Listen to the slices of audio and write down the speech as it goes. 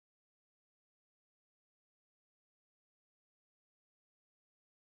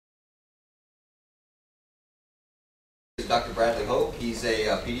Dr. Bradley Hoch. He's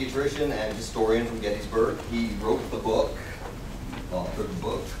a pediatrician and historian from Gettysburg. He wrote the book, authored the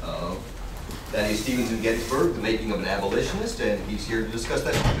book of Thaddeus Stevens in Gettysburg, The Making of an Abolitionist, and he's here to discuss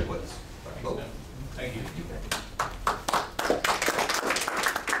that topic with us. Dr. Hoch. Thank you.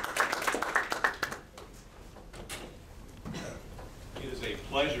 It is a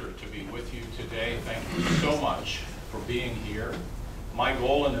pleasure to be with you today. Thank you so much for being here. My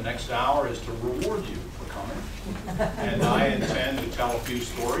goal in the next hour is to reward you for coming, and I intend to tell a few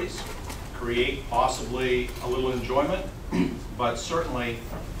stories, create possibly a little enjoyment, but certainly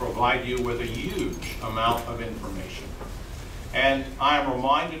provide you with a huge amount of information. And I am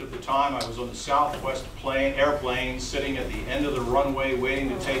reminded of the time I was on the Southwest airplane sitting at the end of the runway waiting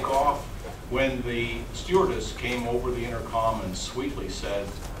to take off when the stewardess came over the intercom and sweetly said,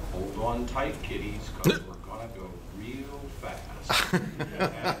 "Hold on tight, kiddies, because we're going to go real fast."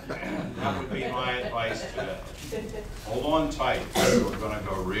 and that would be my advice today. Hold on tight, because we're going to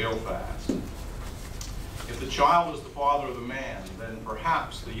go real fast. If the child is the father of the man, then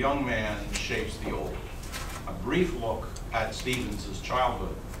perhaps the young man shapes the old. A brief look at Stevens'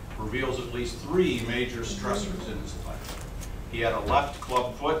 childhood reveals at least three major stressors in his life. He had a left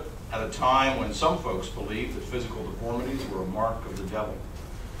club foot at a time when some folks believed that physical deformities were a mark of the devil.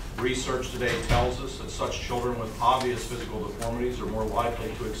 Research today tells us that such children with obvious physical deformities are more likely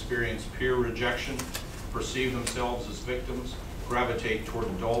to experience peer rejection, perceive themselves as victims, gravitate toward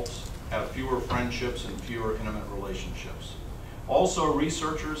adults, have fewer friendships and fewer intimate relationships. Also,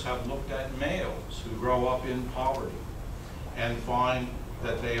 researchers have looked at males who grow up in poverty and find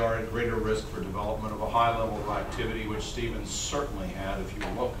that they are at greater risk for development of a high level of activity, which Stevens certainly had if you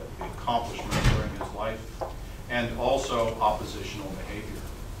look at the accomplishments during his life, and also oppositional behavior,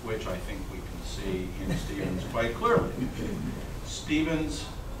 which I think we can see in Stevens quite clearly. Stevens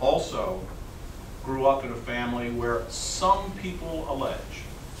also grew up in a family where some people allege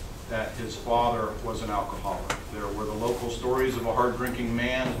that his father was an alcoholic. There were the local stories of a hard-drinking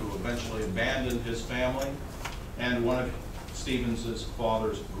man who eventually abandoned his family, and one of Stevens'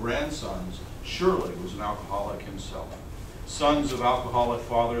 father's grandsons surely was an alcoholic himself. Sons of alcoholic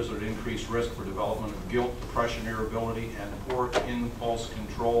fathers are at increased risk for development of guilt, depression, irritability, and poor impulse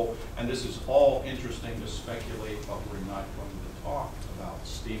control. And this is all interesting to speculate, but we're not going to talk about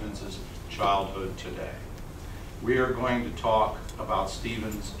Stevens' childhood today. We are going to talk about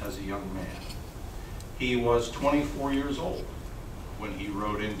Stevens as a young man. He was 24 years old when he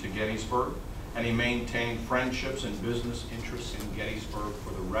rode into Gettysburg, and he maintained friendships and business interests in Gettysburg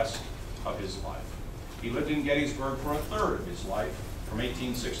for the rest of his life. He lived in Gettysburg for a third of his life, from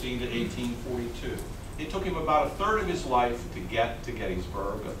 1816 to 1842. It took him about a third of his life to get to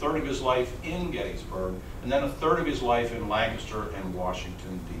Gettysburg, a third of his life in Gettysburg, and then a third of his life in Lancaster and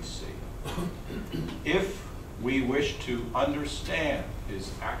Washington, D.C. If we wish to understand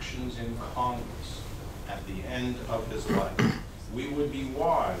his actions in Congress at the end of his life, we would be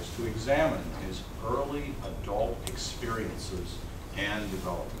wise to examine his early adult experiences and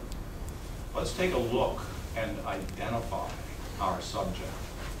development. Let's take a look and identify our subject.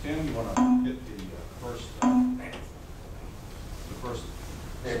 Tim, you want to hit the first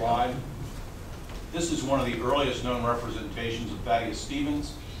slide? This is one of the earliest known representations of Thaddeus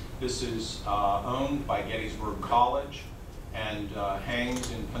Stevens. This is owned by Gettysburg College and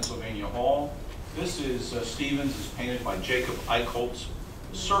hangs in Pennsylvania Hall. This is Stevens is painted by Jacob Eichholz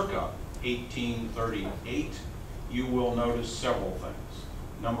circa 1838. You will notice several things.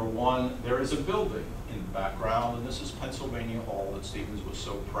 Number one, there is a building in the background, and this is Pennsylvania Hall that Stevens was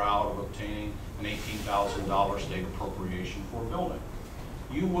so proud of obtaining an $18,000 state appropriation for building.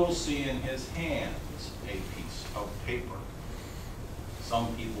 You will see in his hands a piece of paper.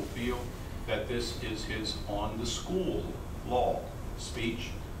 Some people feel that this is his on the school law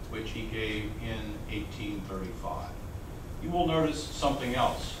speech, which he gave in 1835. You will notice something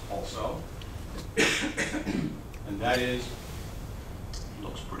else also, and that is, he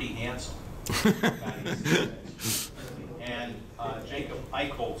looks pretty handsome. And Jacob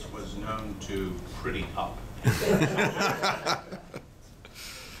Eichholz was known to pretty up.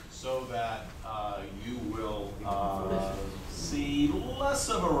 So that you will see less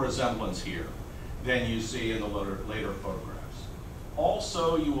of a resemblance here than you see in the later photographs.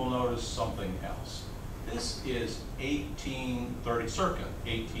 Also, you will notice something else. This is circa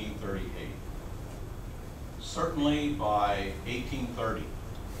 1838. Certainly by 1830,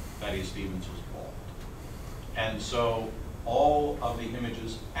 Thaddeus Stevens was bald. And so all of the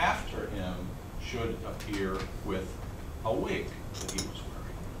images after him should appear with a wig that he was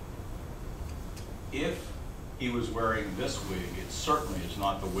wearing. If he was wearing this wig, it certainly is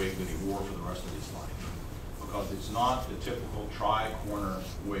not the wig that he wore for the rest of his life, because it's not the typical tri-corner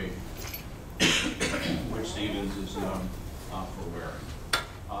wig which Stevens is known for wearing.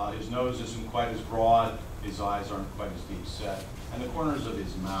 His nose isn't quite as broad, his eyes aren't quite as deep set, and the corners of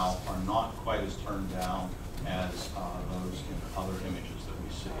his mouth are not quite as turned down as those in other images that we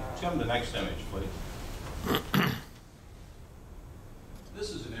see. Tim, the next image, please. This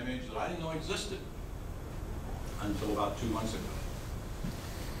is an image that I didn't know existed until about 2 months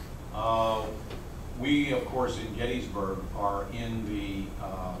ago. We, of course, in Gettysburg are in the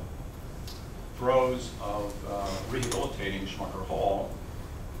throes of rehabilitating Schmucker Hall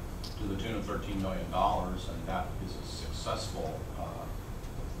to the tune of $13 million, and that is a successful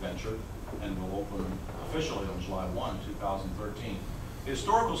venture and will open officially on July 1, 2013. The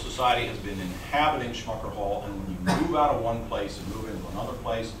Historical Society has been inhabiting Schmucker Hall, and when you move out of one place and move into another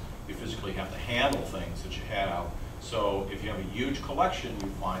place, you physically have to handle things that you had out. So if you have a huge collection, you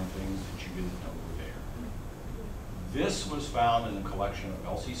find things that you didn't know were there. This was found in the collection of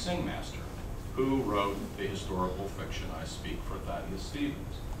Elsie Singmaster, who wrote the historical fiction I Speak for Thaddeus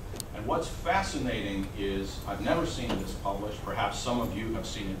Stevens. And what's fascinating is, I've never seen this published, perhaps some of you have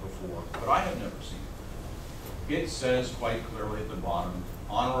seen it before, but I have never seen it. It says quite clearly at the bottom,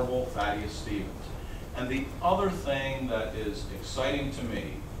 Honorable Thaddeus Stevens. And the other thing that is exciting to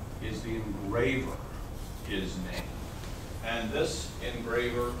me is the engraver, his name. And this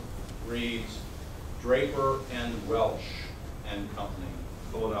engraver reads Draper and Welsh and Company,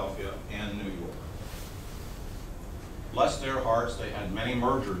 Philadelphia and New York. Bless their hearts, they had many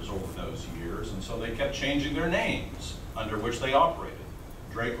mergers over those years, and so they kept changing their names under which they operated.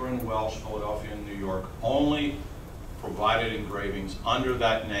 Draper and Welsh, Philadelphia and New York, only provided engravings under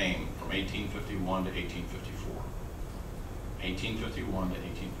that name from 1851 to 1854. 1851 to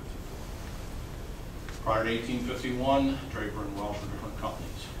 1854. Prior to 1851, Draper and Welsh were different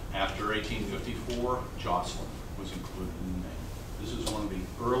companies. After 1854, Jocelyn was included in the name. This is one of the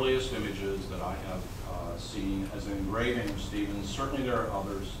earliest images that I have seen as an engraving of Stevens. Certainly there are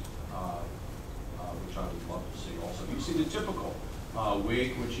others which I would love to see also. You see the typical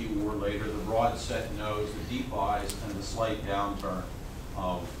wig which he wore later, the broad set nose, the deep eyes, and the slight downturn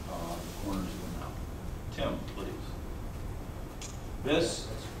of the corners of the mouth. Tim, please. This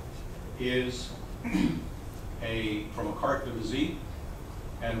is from a carte de visite,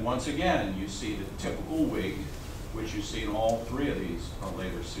 and once again you see the typical wig which you see in all three of these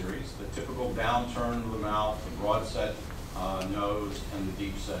later series, the typical downturn of the mouth, the broad set nose, and the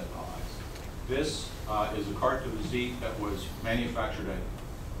deep set eyes. This is a carte de visite that was manufactured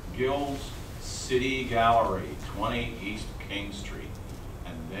at Gill's City Gallery, 20 East King Street,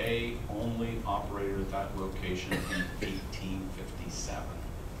 and they only operated at that location in 1857.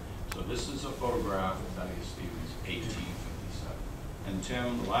 So this is a photograph of Thaddeus Stevens, 1857. And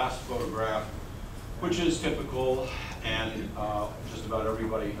Tim, the last photograph, which is typical, and just about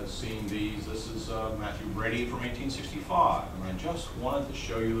everybody has seen these. This is Matthew Brady from 1865, and I just wanted to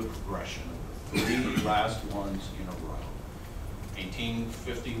show you the progression of the three last ones in a row.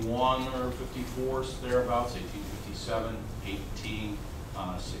 1851 or 54, thereabouts, 1857,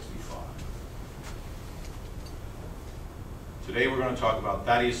 1865. Today we're going to talk about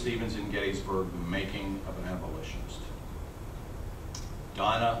Thaddeus Stevens in Gettysburg, the making of an abolitionist.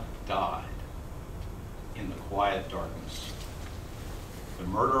 Dinah died in the quiet darkness. The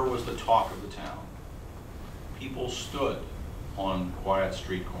murder was the talk of the town. People stood on quiet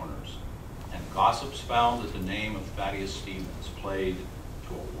street corners, and gossips found that the name of Thaddeus Stevens played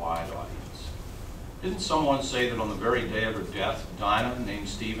to a wide audience. Didn't someone say that on the very day of her death, Dinah named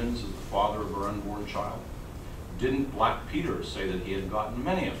Stevens as the father of her unborn child? Didn't Black Peter say that he had gotten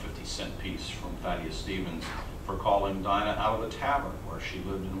many a 50-cent piece from Thaddeus Stevens for calling Dinah out of the tavern where she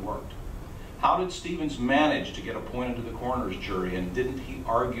lived and worked? How did Stevens manage to get appointed to the coroner's jury, and didn't he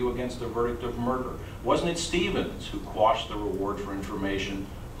argue against the verdict of murder? Wasn't it Stevens who quashed the reward for information?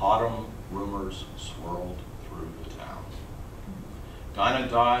 Autumn rumors swirled through the town. Dinah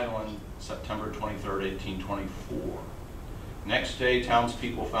died on September 23, 1824. Next day,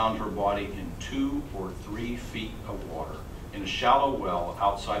 townspeople found her body in 2 or 3 feet of water in a shallow well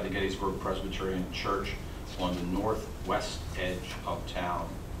outside the Gettysburg Presbyterian Church on the northwest edge of town.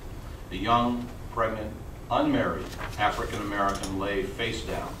 The young, pregnant, unmarried African-American lay face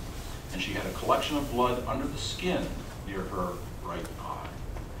down, and she had a collection of blood under the skin near her right eye.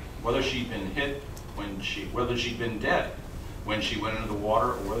 Whether she'd been whether she'd been dead when she went into the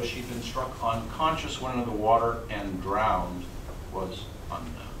water, or whether she'd been struck unconscious, went into the water, and drowned was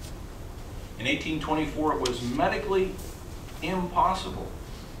unknown. In 1824, it was medically impossible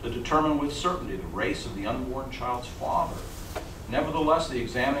to determine with certainty the race of the unborn child's father. Nevertheless, the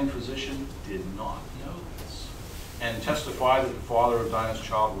examining physician did not know this. and testified that the father of Dinah's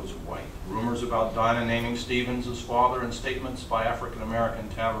child was white. Rumors about Dinah naming Stevens as father and statements by African-American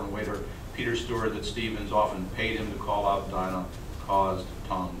tavern waiter Peter Stewart that Stevens often paid him to call out Dinah caused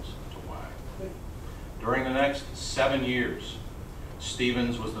tongues to wag. During the next 7 years,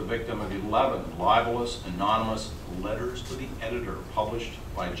 Stevens was the victim of 11 libelous, anonymous letters to the editor published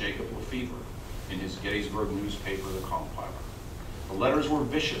by Jacob Lefevre in his Gettysburg newspaper, The Compiler. The letters were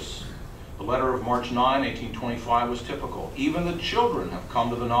vicious. The letter of March 9, 1825 was typical. Even the children have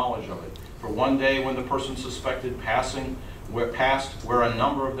come to the knowledge of it. For one day when the person suspected passed where a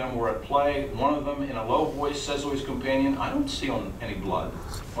number of them were at play, one of them in a low voice says to his companion, "I don't see any blood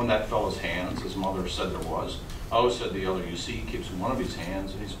on that fellow's hands," his mother said there was. "Oh," said the other, "you see, he keeps one of his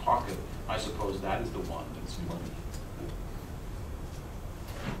hands in his pocket. I suppose that is the one that's bloody."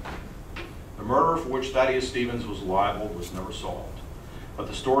 The murder for which Thaddeus Stevens was liable was never solved, but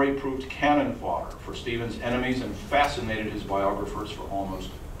the story proved cannon fodder for Stevens' enemies and fascinated his biographers for almost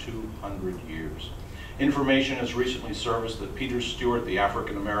 200 years. Information has recently surfaced that Peter Stewart, the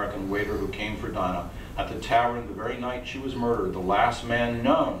African-American waiter who came for Dinah at the tavern the very night she was murdered, the last man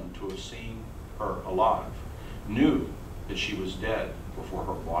known to have seen her alive, knew that she was dead before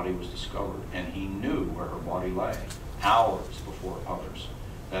her body was discovered, and he knew where her body lay hours before others.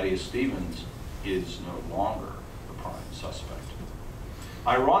 Thaddeus Stevens is no longer the prime suspect.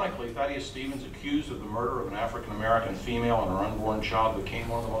 Ironically, Thaddeus Stevens, accused of the murder of an African-American female and her unborn child, became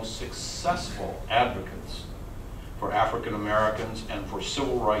one of the most successful advocates for African-Americans and for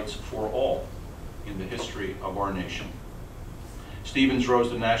civil rights for all in the history of our nation. Stevens rose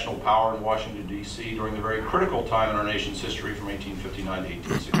to national power in Washington, D.C. during the very critical time in our nation's history from 1859 to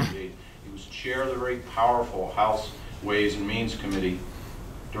 1868. He was chair of the very powerful House Ways and Means Committee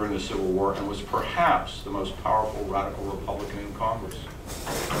during the Civil War and was perhaps the most powerful radical Republican in Congress.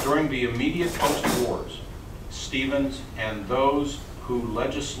 During the immediate post-wars, Stevens and those who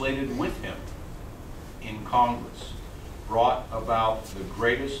legislated with him in Congress brought about the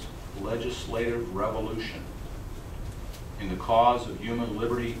greatest legislative revolution in the cause of human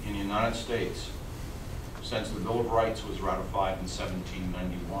liberty in the United States since the Bill of Rights was ratified in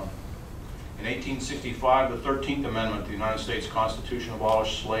 1791. In 1865, the 13th Amendment to the United States Constitution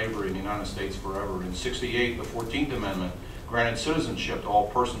abolished slavery in the United States forever. In 68, the 14th Amendment granted citizenship to all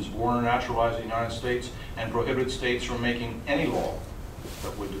persons born or naturalized in the United States and prohibited states from making any law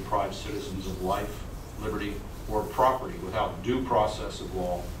that would deprive citizens of life, liberty, or property without due process of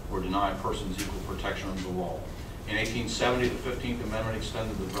law or deny persons equal protection under the law. In 1870, the 15th Amendment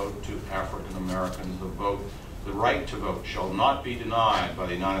extended the vote to African Americans. The right to vote shall not be denied by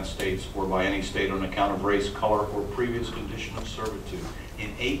the United States or by any state on account of race, color, or previous condition of servitude. In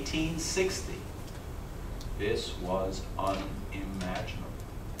 1860, this was unimaginable.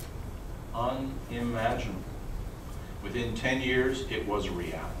 Unimaginable. Within 10 years, it was a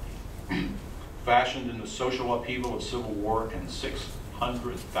reality. Fashioned in the social upheaval of Civil War and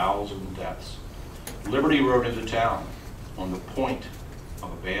 600,000 deaths, liberty rode into town on the point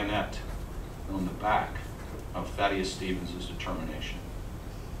of a bayonet and on the back of Thaddeus Stevens' determination.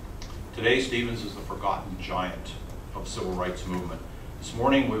 Today, Stevens is the forgotten giant of the civil rights movement. This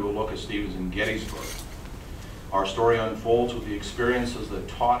morning, we will look at Stevens in Gettysburg. Our story unfolds with the experiences that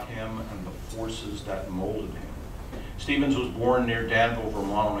taught him and the forces that molded him. Stevens was born near Danville,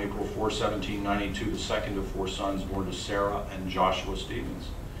 Vermont on April 4, 1792, the second of 4 sons born to Sarah and Joshua Stevens.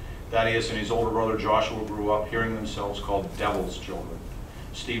 Thaddeus and his older brother Joshua grew up hearing themselves called devil's children.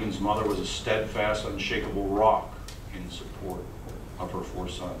 Stevens' mother was a steadfast, unshakable rock in support of her 4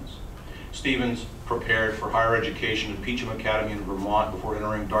 sons. Stevens prepared for higher education at Peacham Academy in Vermont before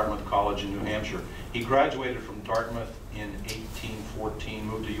entering Dartmouth College in New Hampshire. He graduated from Dartmouth in 1814,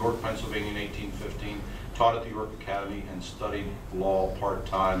 moved to York, Pennsylvania in 1815, taught at the York Academy, and studied law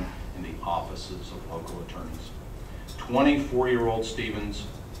part-time in the offices of local attorneys. 24-year-old Stevens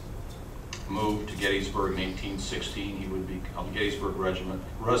moved to Gettysburg in 1816. He would be a Gettysburg Regiment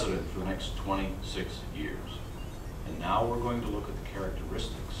resident for the next 26 years. And now we're going to look at the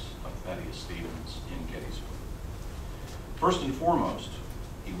characteristics of Thaddeus Stevens in Gettysburg. First and foremost,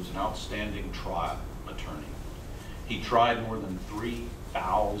 he was an outstanding trial attorney. He tried more than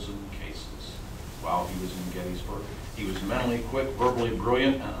 3,000 cases while he was in Gettysburg. He was mentally quick, verbally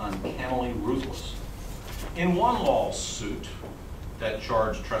brilliant, and uncannily ruthless. In one lawsuit that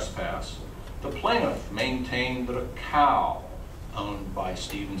charged trespass, the plaintiff maintained that a cow owned by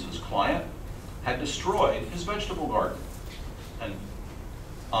Stevens' client had destroyed his vegetable garden. An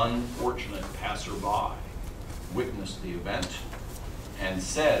unfortunate passerby witnessed the event and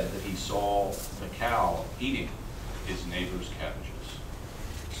said that he saw the cow eating his neighbor's cabbages.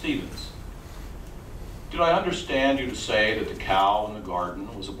 Stevens Did I understand you to say that the cow in the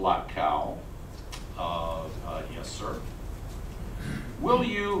garden was a black cow? Yes, sir. Will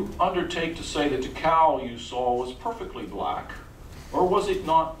you undertake to say that the cow you saw was perfectly black, or was it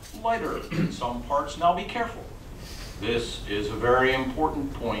not lighter in some parts? Now be careful. This is a very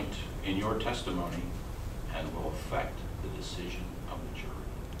important point in your testimony and will affect the decision of the jury.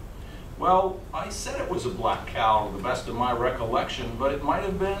 Well, I said it was a black cow to the best of my recollection, but it might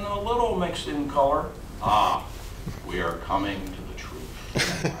have been a little mixed in color. Ah, we are coming to the truth.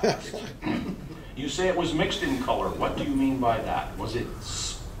 You say it was mixed in color. What do you mean by that? Was it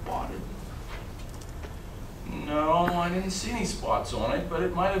spotted? No, I didn't see any spots on it, but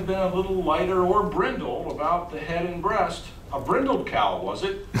it might have been a little lighter or brindle about the head and breast. A brindled cow, was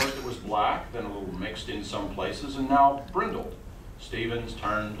it? First it was black, then a little mixed in some places, and now brindled. Stevens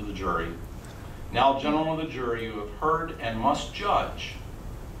turned to the jury. Now, gentlemen of the jury, you have heard and must judge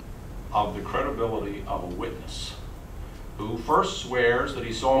of the credibility of a witness who first swears that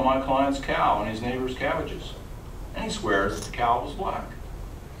he saw my client's cow in his neighbor's cabbages, and he swears that the cow was black.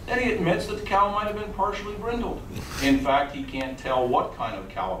 Then he admits that the cow might have been partially brindled. In fact, he can't tell what kind of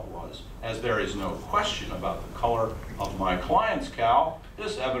cow it was, as there is no question about the color of my client's cow.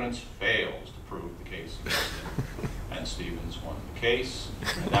 This evidence fails to prove the case against him. And Stevens won the case,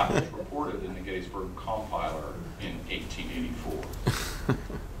 and that was reported in the Gettysburg Compiler in 1884.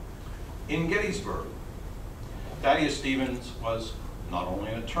 In Gettysburg, Thaddeus Stevens was not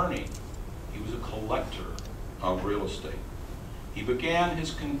only an attorney, he was a collector of real estate. He began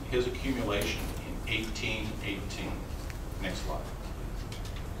his accumulation in 1818. Next slide.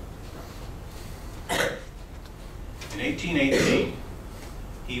 In 1818,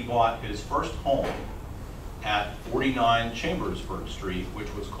 he bought his first home at 49 Chambersburg Street,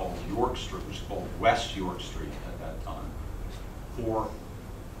 which was called York Street, which was called West York Street at that time, for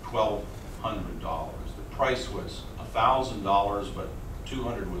 $1,200. The price was $1,000, but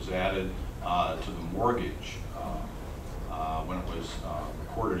 $200 was added to the mortgage when it was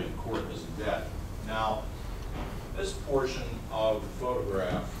recorded in court as a debt. Now, this portion of the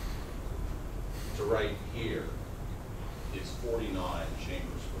photograph to right here is 49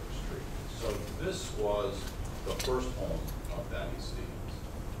 Chambersburg Street. So this was the first home of Thaddeus Stevens.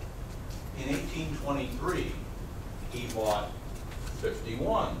 In 1823, he bought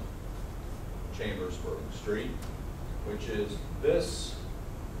 51 Chambersburg Street, which is this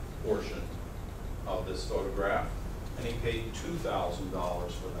portion of this photograph, and he paid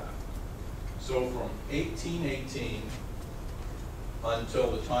 $2,000 for that. So from 1818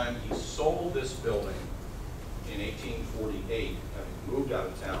 until the time he sold this building in 1848, having moved out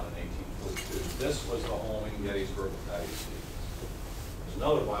of town in 1842, this was the home in Gettysburg of Thaddeus Stevens. There's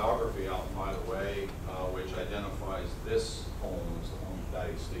another biography out, by the way, which identifies this home as the home of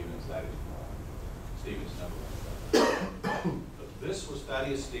Thaddeus Stevens. That is wrong. Stevens never went there. But this was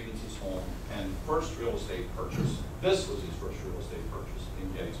Thaddeus Stevens' home and first real estate purchase. This was his first real estate purchase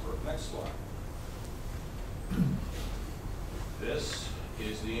in Gettysburg. Next slide. This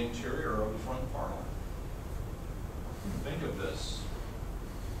is the interior of the front parlor. Think of this.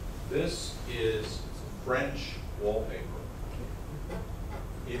 This is French wallpaper.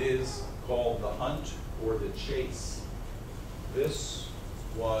 It is called the Hunt or the Chase. This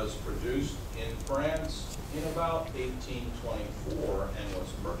was produced in France in about 1824 and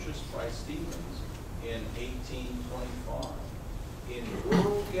was purchased by Stevens in 1825. In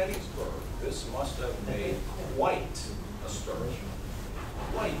rural Gettysburg, this must have made quite a stir.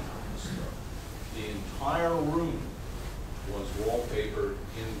 Quite a stir. The entire room was wallpapered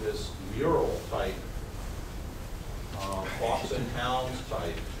in this mural type, fox and hounds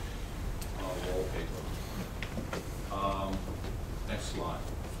type wallpaper. Next slide.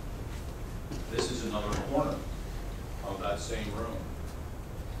 This is another corner of that same room,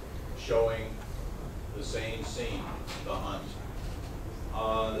 showing the same scene, the hunt.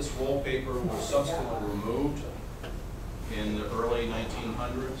 This wallpaper was subsequently removed in the early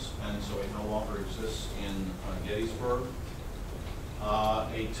 1900s, and so it no longer exists in Gettysburg.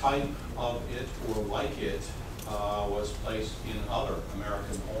 A type of it or like it was placed in other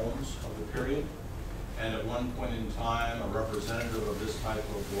American homes of the period, and at one point in time a representative of this type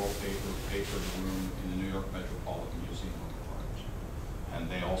of wallpaper papered a room in the New York Metropolitan Museum of Art. And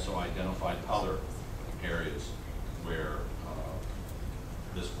they also identified other areas where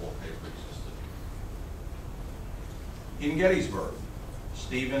this wallpaper existed. In Gettysburg,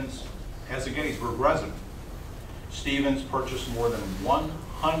 Stevens, as a Gettysburg resident, Stevens purchased more than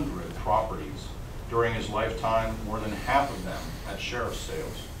 100 properties during his lifetime, more than half of them at sheriff's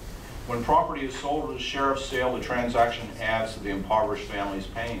sales. When property is sold at a sheriff's sale, the transaction adds to the impoverished family's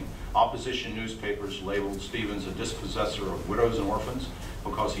pain. Opposition newspapers labeled Stevens a dispossessor of widows and orphans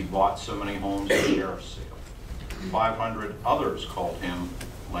because he bought so many homes at sheriff's sale. 500 others called him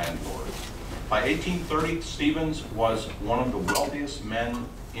landlord. By 1830, Stevens was one of the wealthiest men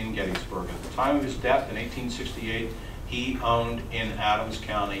in Gettysburg. At the time of his death in 1868, he owned in Adams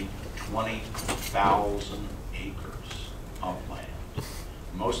County 20,000 acres of land,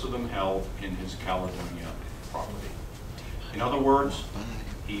 most of them held in his Caledonia property. In other words,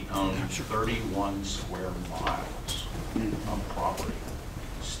 he owned 31 square miles of property.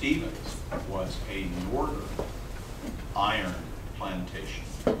 Stevens was a northern iron plantation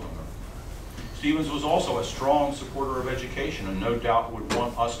owner. Stevens was also a strong supporter of education, and no doubt would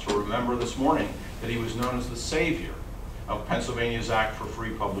want us to remember this morning that he was known as the savior of Pennsylvania's Act for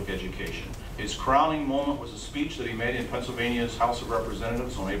Free Public Education. His crowning moment was a speech that he made in Pennsylvania's House of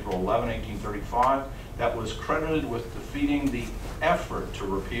Representatives on April 11, 1835, that was credited with defeating the effort to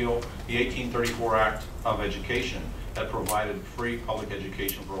repeal the 1834 Act of Education that provided free public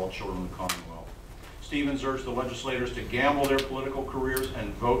education for all children in the Commonwealth. Stevens urged the legislators to gamble their political careers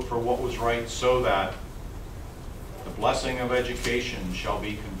and vote for what was right so that the blessing of education shall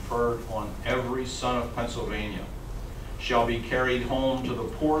be conferred on every son of Pennsylvania, shall be carried home to the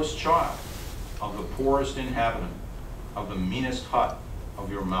poorest child of the poorest inhabitant of the meanest hut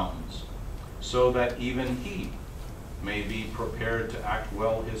of your mountains, so that even he may be prepared to act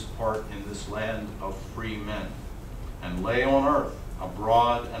well his part in this land of free men, and lay on earth a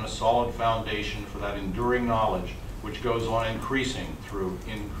broad and a solid foundation for that enduring knowledge which goes on increasing through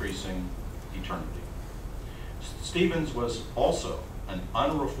increasing eternity. Stevens was also an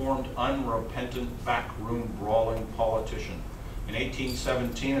unreformed, unrepentant, backroom brawling politician. In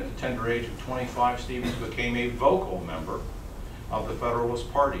 1817, at the tender age of 25, Stevens became a vocal member of the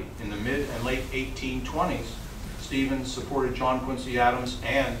Federalist Party. In the mid and late 1820s, Stevens supported John Quincy Adams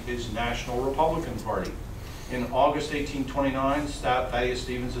and his National Republican Party. In August 1829, Thaddeus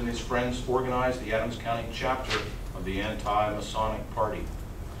Stevens and his friends organized the Adams County chapter of the Anti-Masonic Party.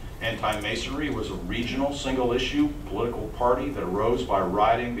 Anti-Masonry was a regional, single-issue political party that arose by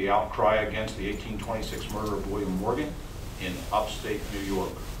riding the outcry against the 1826 murder of William Morgan in upstate New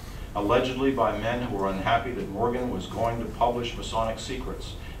York, allegedly by men who were unhappy that Morgan was going to publish Masonic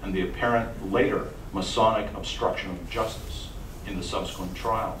secrets and the apparent later Masonic obstruction of justice in the subsequent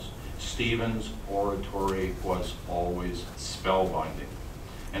trials. Stevens' oratory was always spellbinding.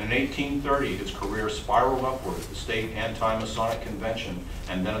 And in 1830, his career spiraled upward at the state anti-Masonic convention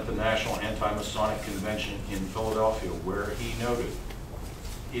and then at the National Anti-Masonic Convention in Philadelphia, where he noted,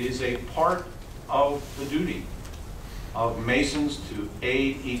 "It is a part of the duty of Masons to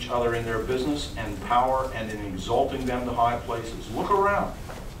aid each other in their business and power and in exalting them to high places. Look around.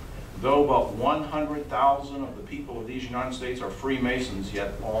 Though but 100,000 of the people of these United States are Freemasons,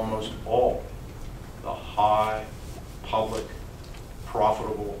 yet almost all the high, public,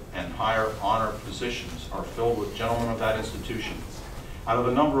 profitable, and higher honor positions are filled with gentlemen of that institution. Out of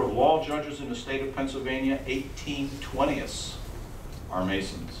the number of law judges in the state of Pennsylvania, 18/20 are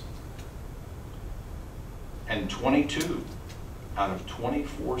Masons. And 22 out of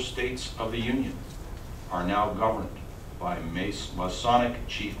 24 states of the Union are now governed by Masonic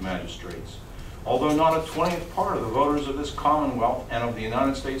chief magistrates. Although not a 20th part of the voters of this Commonwealth and of the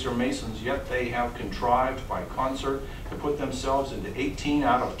United States are Masons, yet they have contrived by concert to put themselves into 18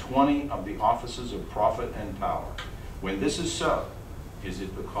 out of 20 of the offices of profit and power. When this is so, is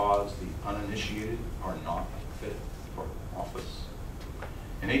it because the uninitiated are not fit for office?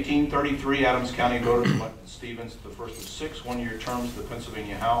 In 1833, Adams County voters elected Stevens to the first of 6 one-year terms to the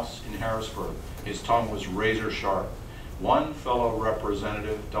Pennsylvania House in Harrisburg. His tongue was razor sharp. One fellow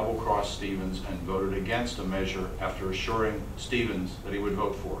representative double-crossed Stevens and voted against a measure after assuring Stevens that he would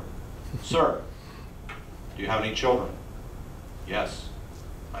vote for it. "Sir, do you have any children?" "Yes,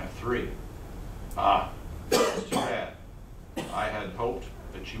 I have 3. "Ah, that's too bad. I had hoped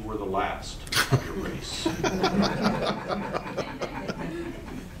that you were the last of your race."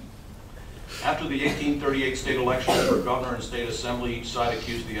 After the 1838 state elections for governor and state assembly, each side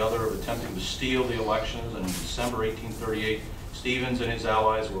accused the other of attempting to steal the elections, and in December 1838, Stevens and his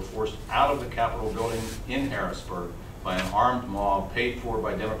allies were forced out of the Capitol building in Harrisburg by an armed mob paid for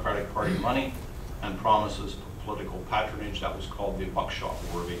by Democratic Party money and promises of political patronage. That was called the Buckshot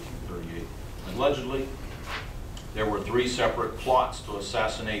War of 1838. Allegedly, there were 3 separate plots to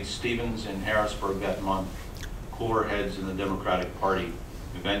assassinate Stevens in Harrisburg that month. Cooler heads in the Democratic Party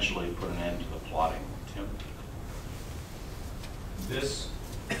eventually put an end to the plotting. Tim? This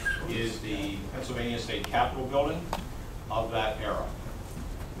is the Pennsylvania State Capitol building of that era.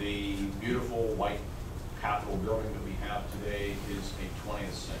 The beautiful white Capitol building that we have today is a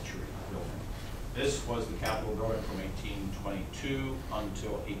 20th century building. This was the Capitol building from 1822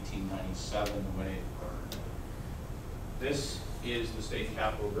 until 1897 when it burned. This is the state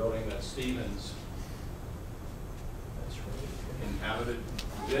Capitol building that Stevens inhabited.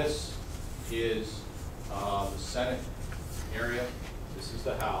 This is the Senate area. This is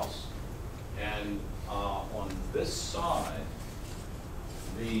the House. And on this side,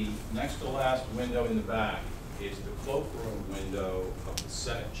 the next to last window in the back is the cloakroom window of the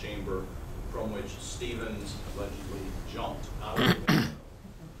Senate chamber from which Stevens allegedly jumped out of the window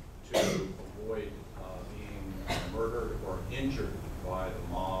to avoid being murdered or injured by the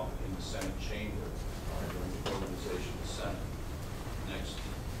mob in the Senate chamber during the organization of the Senate. Next.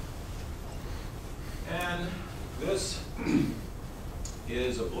 And this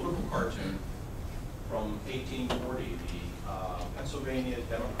is a political cartoon from 1840, the Pennsylvania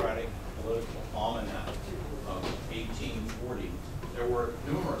Democratic Political Almanac of 1840. There were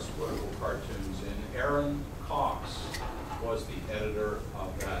numerous political cartoons, and Aaron Cox was the editor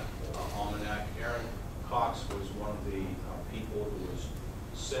of that almanac. Aaron Cox was one of the people who was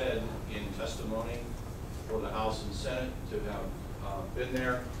said in testimony for the House and Senate to have been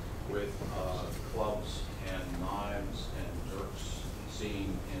there with clubs and knives and dirks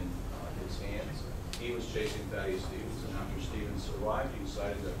seen in his hands. He was chasing Thaddeus Stevens, and after Stevens survived, he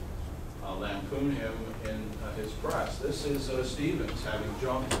decided to lampoon him in his press. This is Stevens having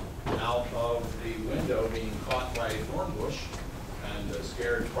jumped out of the window, being caught by a thorn bush, and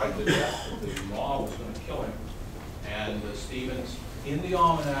scared right to death that the mob was going to kill him. And Stevens, in the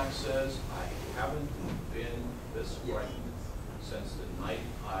almanac, says, "I haven't been this frightened since the night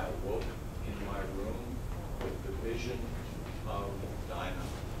I awoke in my room with the vision of Dinah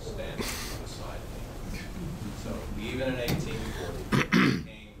standing beside me." So even in 1840,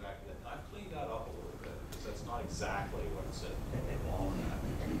 came back then. I've cleaned that up a little bit because that's not exactly what it said in the almanac.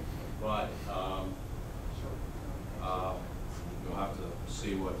 But you'll have to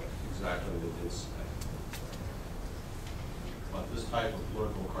see what exactly it is. But this type of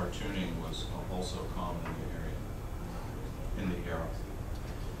political cartooning was also common in the era.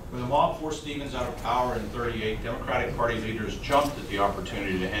 When the mob forced Stevens out of power in '38, Democratic Party leaders jumped at the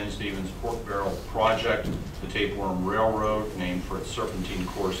opportunity to end Stevens' pork barrel project, the Tapeworm Railroad, named for its serpentine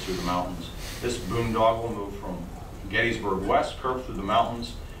course through the mountains. This boondoggle moved from Gettysburg west, curved through the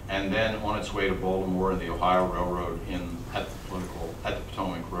mountains, and then on its way to Baltimore and the Ohio Railroad at the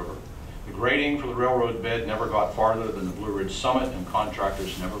Potomac River. The grading for the railroad bed never got farther than the Blue Ridge summit, and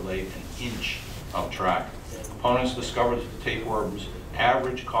contractors never laid an inch of track. Opponents discovered that the tapeworm's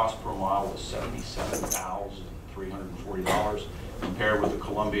average cost per mile was $77,340, compared with the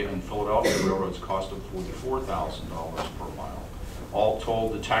Columbia and Philadelphia Railroad's cost of $44,000 per mile. All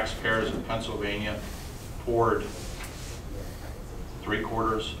told, the taxpayers in Pennsylvania poured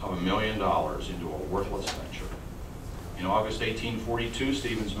 $750,000 into a worthless venture. In August 1842,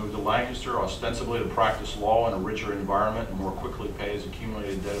 Stevens moved to Lancaster, ostensibly to practice law in a richer environment and more quickly pay his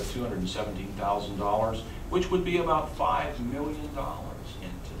accumulated debt of $217,000, which would be about $5 million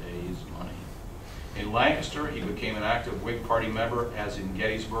in today's money. In Lancaster, he became an active Whig Party member, as in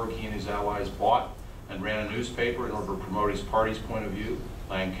Gettysburg, he and his allies bought and ran a newspaper in order to promote his party's point of view.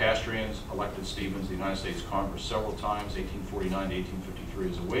 Lancastrians elected Stevens to the United States Congress several times, 1849 to 1853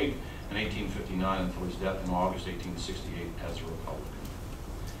 as a Whig, and 1859 until his death in August 1868 as a Republican.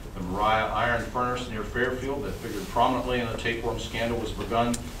 The Mariah Iron Furnace near Fairfield, that figured prominently in the tapeworm scandal, was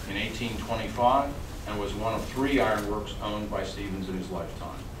begun in 1825 and was one of 3 ironworks owned by Stevens in his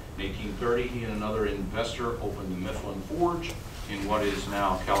lifetime. In 1830, he and another investor opened the Mifflin Forge in what is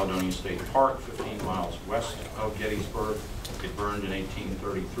now Caledonia State Park, 15 miles west of Gettysburg. It burned in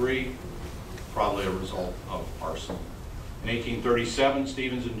 1833, probably a result of arson. In 1837,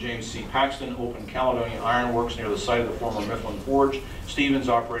 Stevens and James C. Paxton opened Caledonia Iron Works near the site of the former Mifflin Forge. Stevens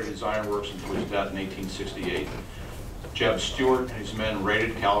operated his ironworks until his death in 1868. Jeb Stewart and his men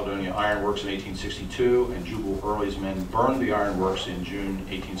raided Caledonia Iron Works in 1862, and Jubal Early's men burned the ironworks in June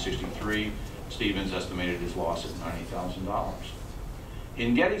 1863. Stevens estimated his loss at $90,000.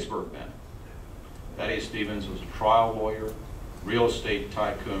 In Gettysburg then, Thaddeus Stevens was a trial lawyer, real estate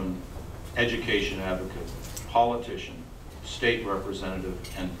tycoon, education advocate, politician, state representative,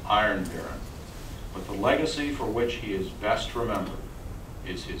 and iron baron. But the legacy for which he is best remembered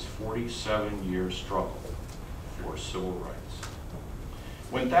is his 47-year struggle for civil rights.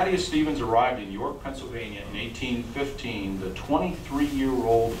 When Thaddeus Stevens arrived in York, Pennsylvania in 1815, the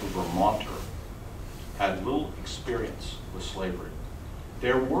 23-year-old Vermonter had little experience with slavery.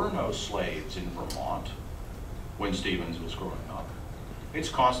 There were no slaves in Vermont when Stevens was growing up. its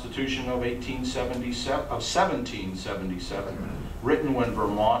Constitution of 1777, written when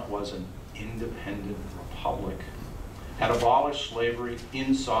Vermont was an independent republic, had abolished slavery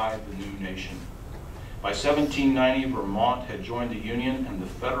inside the new nation. By 1790, Vermont had joined the Union, and the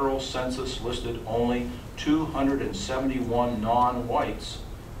federal census listed only 271 non-whites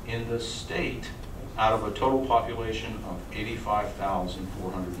in the state out of a total population of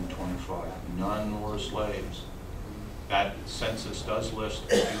 85,425. None were slaves. That census does list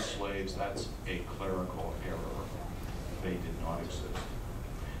a few slaves. That's a clerical error. They did not exist.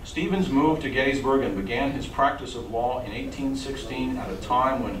 Stevens moved to Gettysburg and began his practice of law in 1816 at a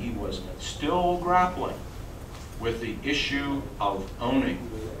time when he was still grappling with the issue of owning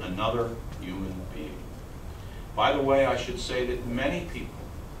another human being. By the way, I should say that many people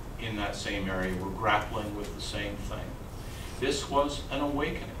in that same area were grappling with the same thing. This was an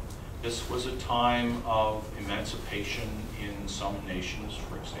awakening. This was a time of emancipation in some nations,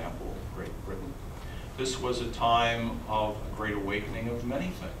 for example, Great Britain. This was a time of a great awakening of many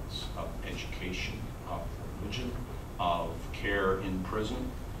things, of education, of religion, of care in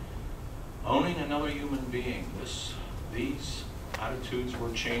prison. Owning another human being, these attitudes were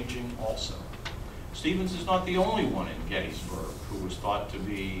changing also. Stevens is not the only one in Gettysburg who was thought to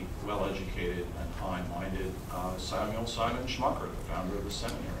be well-educated and high-minded. Samuel Simon Schmucker, the founder of the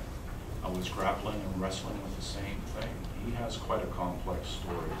seminary, was grappling and wrestling with the same thing. He has quite a complex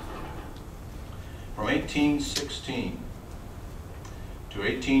story. From 1816 to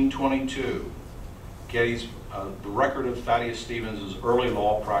 1822, the record of Thaddeus Stevens' early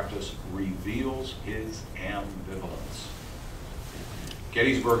law practice reveals his ambivalence.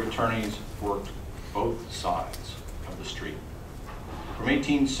 Gettysburg attorneys worked both sides of the street. From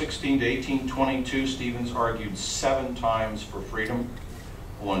 1816 to 1822, Stevens argued 7 times for freedom.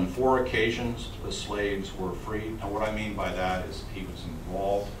 On 4 occasions, the slaves were freed. And what I mean by that is he was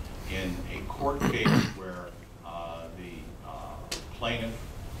involved in a court case where the plaintiff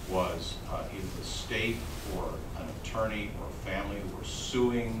was either the state or an attorney or a family who were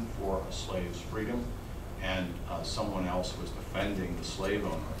suing for a slave's freedom, and someone else was defending the slave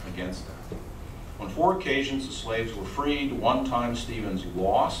owner against that. On 4 occasions, the slaves were freed. 1 time, Stevens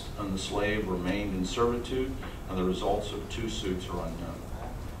lost, and the slave remained in servitude, and the results of 2 suits are unknown.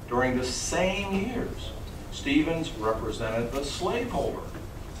 During the same years, Stevens represented the slaveholder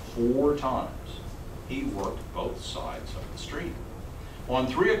 4 times. He worked both sides of the street. On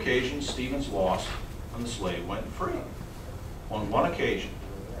 3 occasions, Stevens lost, and the slave went free. On 1 occasion,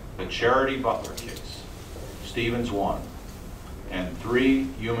 the Charity Butler case, Stevens won, and 3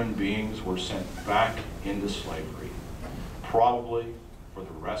 human beings were sent back into slavery, probably for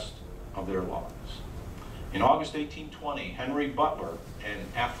the rest of their lives. In August 1820, Henry Butler, an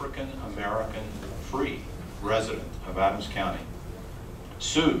African-American free resident of Adams County,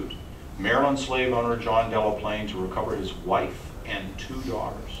 sued Maryland slave owner John Delaplane to recover his wife and 2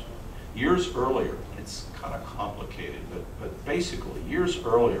 daughters. Years earlier, it's kind of complicated, but basically, years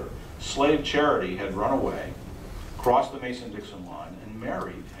earlier, slave Charity had run away, crossed the Mason-Dixon line, and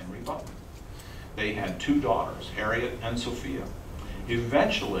married Henry Butler. They had 2 daughters, Harriet and Sophia.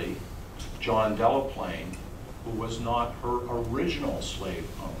 Eventually, John Delaplane, who was not her original slave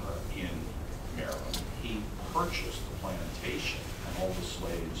owner in Maryland, he purchased the plantation and all the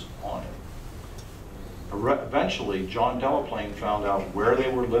slaves on it. Eventually, John Delaplane found out where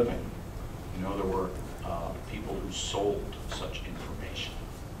they were living. You know, there were people who sold such information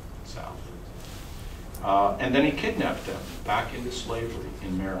south. And then he kidnapped them back into slavery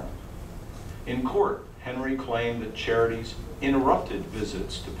in Maryland. In court, Henry claimed that Charity's interrupted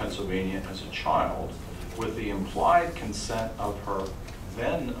visits to Pennsylvania as a child with the implied consent of her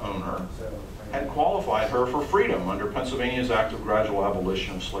then owner had qualified her for freedom under Pennsylvania's Act of Gradual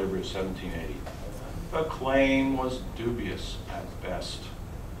Abolition of Slavery of 1780. The claim was dubious at best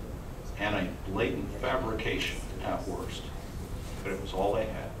and a blatant fabrication at worst, but it was all they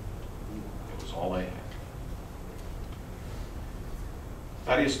had. It was all they had.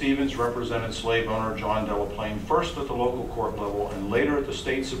 Thaddeus Stevens represented slave owner John Delaplane first at the local court level and later at the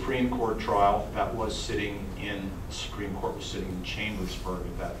state Supreme Court trial that was sitting in, the Supreme Court was sitting in Chambersburg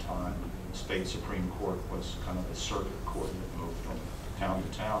at that time. The state Supreme Court was kind of a circuit court that moved from town to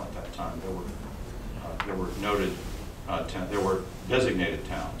town at that time. There were designated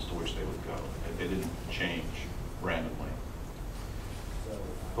towns to which they would go. They didn't change randomly.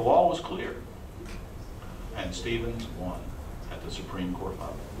 The law was clear, and Stevens won at the Supreme Court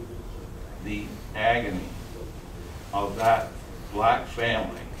level. The agony of that black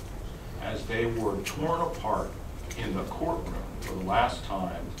family as they were torn apart in the courtroom for the last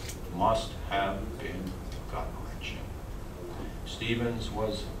time must have been gut-wrenching. Stevens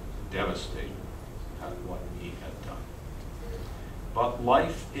was devastated at what he had done. But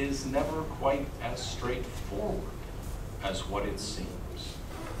life is never quite as straightforward as what it seems.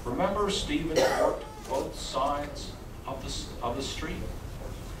 Remember, Stevens worked both sides of the street.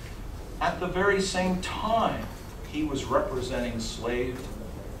 At the very same time, he was representing slave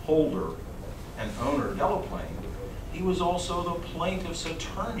holder and owner Delaplane. He was also the plaintiff's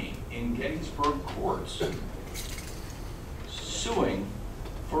attorney in Gettysburg courts, suing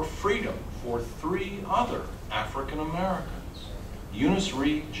for freedom for 3 other African Americans, Eunice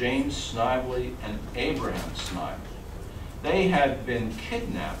Reed, James Snively, and Abraham Snively. They had been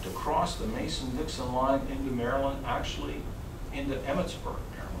kidnapped across the Mason-Dixon line into Maryland, actually into Emmitsburg,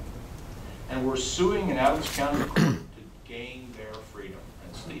 Maryland, and were suing in Adams County Court to gain their freedom.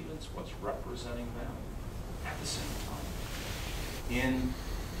 And Stevens was representing them at the same time in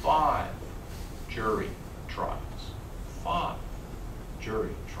 5 jury trials. 5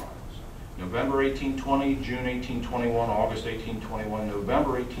 jury trials. November 1820, June 1821, August 1821,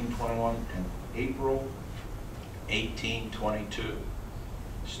 November 1821, and April 1822.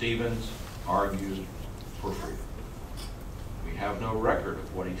 Stevens argued for freedom. We have no record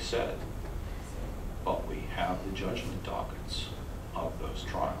of what he said, but we have the judgment dockets of those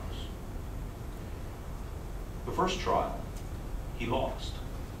trials. The first trial, he lost,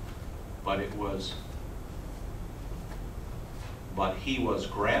 but he was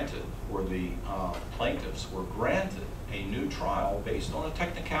granted, or the plaintiffs were granted, a new trial based on a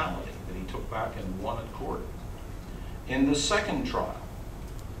technicality that he took back and won at court. In the second trial,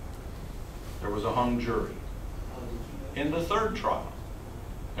 there was a hung jury. In the third trial,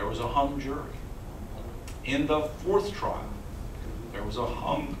 there was a hung jury. In the fourth trial, there was a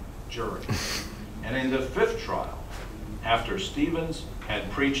hung jury. And in the fifth trial, after Stevens had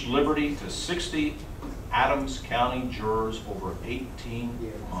preached liberty to 60 Adams County jurors over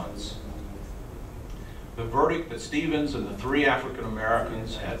 18 months, the verdict that Stevens and the 3 African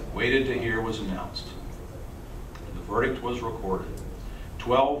Americans had waited to hear was announced. The verdict was recorded.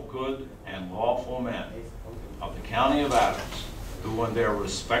 12 good and lawful men of the county of Adams, who on their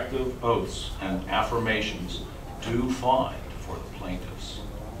respective oaths and affirmations do find for the plaintiffs.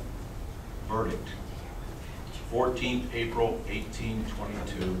 Verdict, 14th April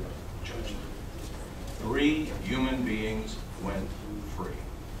 1822, judgment. 3 human beings went free.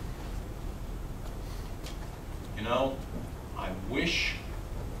 You know, I wish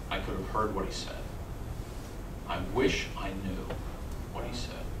I could have heard what he said. I wish I knew what he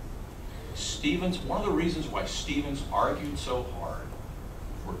said. Stevens, one of the reasons why Stevens argued so hard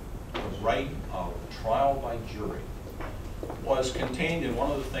for the right of trial by jury was contained in one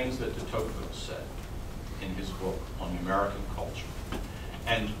of the things that de Tocqueville said in his book on the American culture.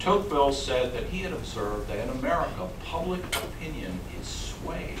 And Tocqueville said that he had observed that in America, public opinion is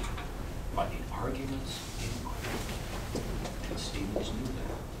swayed by the arguments in court. And Stevens knew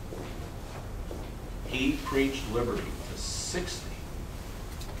that. He preached liberty to 60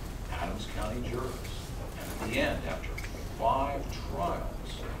 Adams County jurors. And at the end, after 5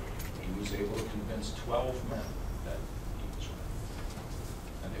 trials, he was able to convince 12 men that he was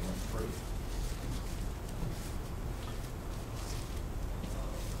right. And they went free.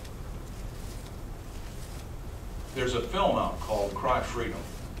 There's a film out called Cry Freedom,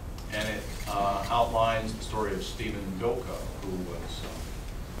 and it outlines the story of Stephen Biko, who was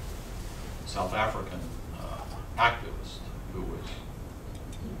a South African activist who was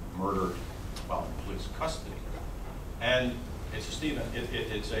murdered while in police custody. And it's a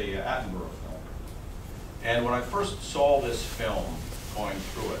Attenborough film. And when I first saw this film going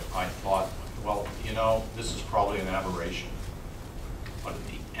through it, I thought, well, you know, this is probably an aberration. But at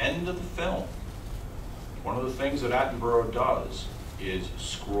the end of the film, one of the things that Attenborough does is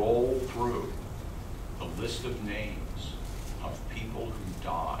scroll through the list of names of people who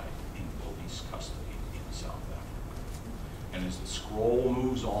died in police custody in South Africa. And as the scroll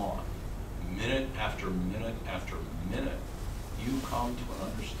moves on, minute after minute after minute, you come to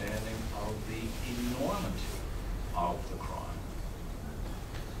an understanding of the enormity of the crime.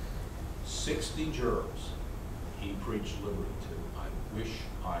 60 jurors he preached liberty to. I wish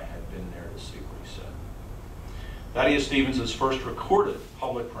I had been there to see what he said. Thaddeus Stevens' first recorded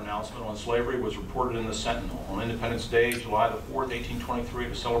public pronouncement on slavery was reported in the Sentinel on Independence Day, July the 4th, 1823,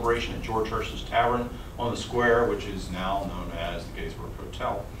 at a celebration at George Hirsch's Tavern on the square, which is now known as the Gettysburg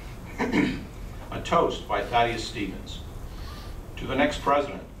Hotel. A toast by Thaddeus Stevens. To the next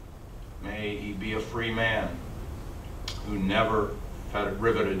president, may he be a free man who never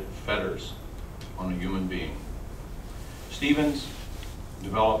riveted fetters on a human being. Stevens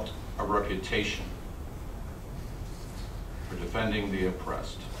developed a reputation for defending the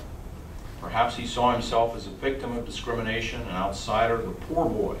oppressed. Perhaps he saw himself as a victim of discrimination, an outsider, the poor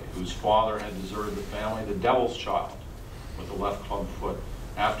boy whose father had deserted the family, the devil's child with the left club foot.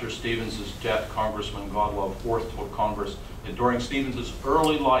 After Stevens' death, Congressman Godlove Forth told Congress that during Stevens'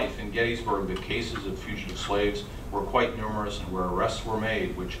 early life in Gettysburg, the cases of fugitive slaves were quite numerous, and where arrests were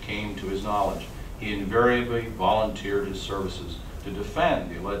made, which came to his knowledge, he invariably volunteered his services to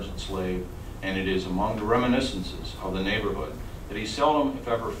defend the alleged slave, and it is among the reminiscences of the neighborhood that he seldom, if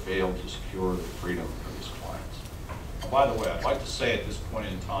ever, failed to secure the freedom of his clients. By the way, I'd like to say at this point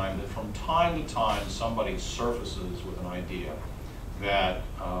in time that from time to time somebody surfaces with an idea that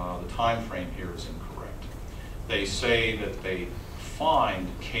the time frame here is incorrect. They say that they find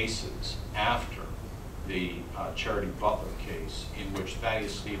cases after the Charity Butler case in which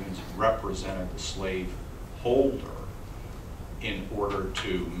Thaddeus Stevens represented the slave holder in order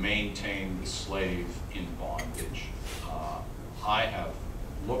to maintain the slave in bondage. I have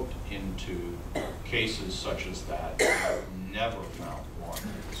looked into cases such as that and have never found one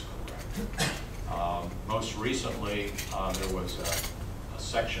that is correct. Most recently, there was a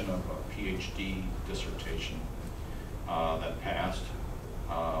section of a PhD dissertation that passed,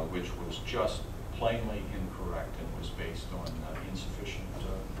 which was just plainly incorrect and was based on insufficient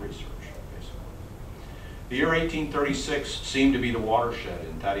research, basically. The year 1836 seemed to be the watershed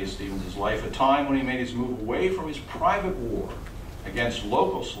in Thaddeus Stevens' life, a time when he made his move away from his private war against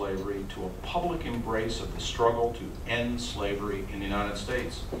local slavery to a public embrace of the struggle to end slavery in the United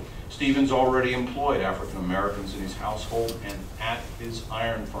States. Stevens already employed African Americans in his household and at his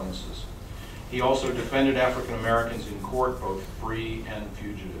iron furnaces. He also defended African Americans in court, both free and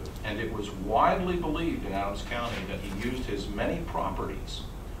fugitive, and it was widely believed in Adams County that he used his many properties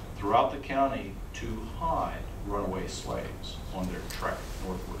throughout the county to hide runaway slaves on their trek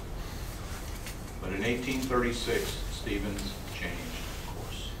northward. But in 1836, Stevens changed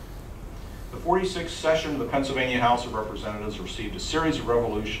course. The 46th session of the Pennsylvania House of Representatives received a series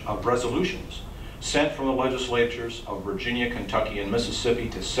of resolutions sent from the legislatures of Virginia, Kentucky, and Mississippi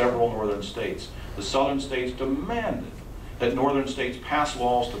to several northern states. The southern states demanded that northern states pass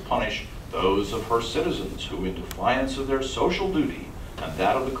laws to punish those of her citizens who, in defiance of their social duty and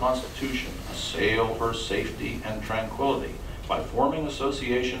that of the Constitution, assail her safety and tranquility by forming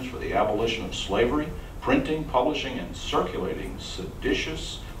associations for the abolition of slavery, printing, publishing, and circulating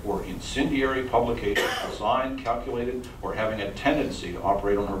seditious or incendiary publications designed, calculated, or having a tendency to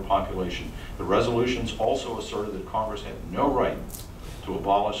operate on her population. The resolutions also asserted that Congress had no right to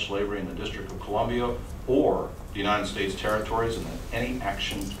abolish slavery in the District of Columbia or the United States territories, and that any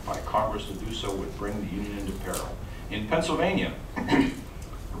action by Congress to do so would bring the Union into peril. In Pennsylvania,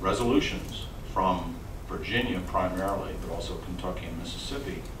 resolutions from Virginia primarily, but also Kentucky and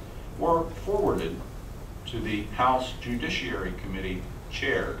Mississippi, were forwarded to the House Judiciary Committee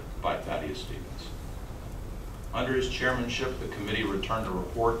chaired by Thaddeus Stevens. Under his chairmanship, the committee returned a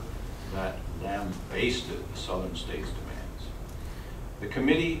report that lambasted the southern states' demands. The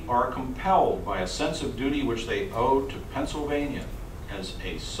committee are compelled by a sense of duty which they owe to Pennsylvania as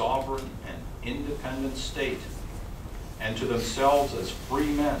a sovereign and independent state, and to themselves as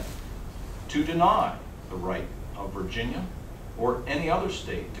free men, to deny the right of Virginia or any other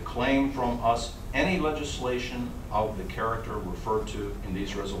state to claim from us any legislation of the character referred to in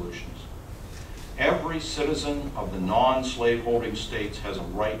these resolutions. Every citizen of the non-slaveholding states has a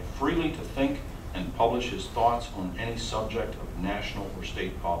right freely to think and publish his thoughts on any subject of national or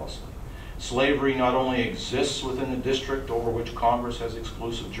state policy. Slavery not only exists within the district over which Congress has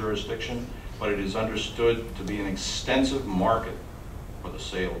exclusive jurisdiction, but it is understood to be an extensive market for the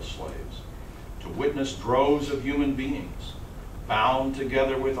sale of slaves. To witness droves of human beings bound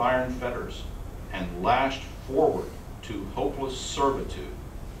together with iron fetters and lashed forward to hopeless servitude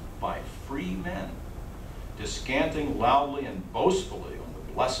by free men, descanting loudly and boastfully on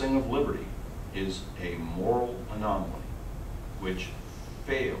the blessing of liberty, is a moral anomaly which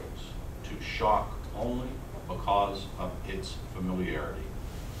fails to shock only because of its familiarity.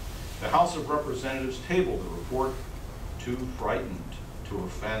 The House of Representatives tabled the report, too frightened to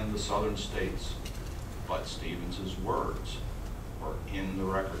offend the southern states, but Stevens's words were in the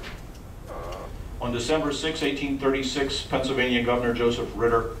record. On December 6, 1836, Pennsylvania Governor Joseph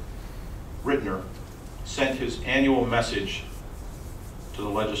Ridner sent his annual message to the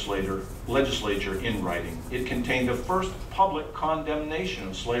legislature in writing. It contained the first public condemnation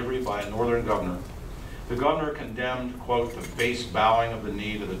of slavery by a northern governor. The governor condemned, quote, the base bowing of the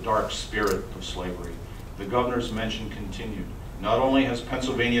knee to the dark spirit of slavery. The governor's mention continued. Not only has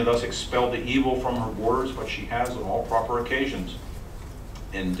Pennsylvania thus expelled the evil from her borders, but she has, on all proper occasions,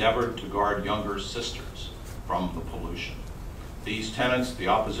 endeavored to guard younger sisters from the pollution. These tenets, the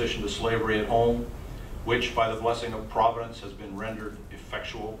opposition to slavery at home, which by the blessing of Providence has been rendered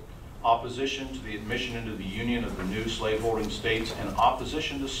effectual, opposition to the admission into the Union of the new slaveholding states, and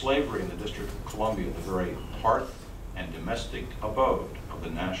opposition to slavery in the District of Columbia, the very hearth and domestic abode of the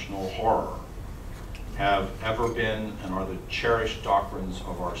national horror, have ever been and are the cherished doctrines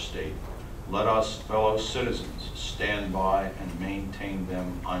of our state. Let us, fellow citizens, stand by and maintain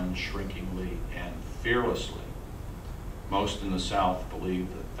them unshrinkingly and fearlessly. Most in the South believe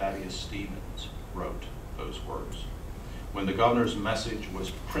that Thaddeus Stevens wrote those words. When the governor's message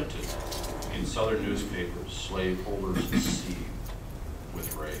was printed in Southern newspapers, slaveholders seethed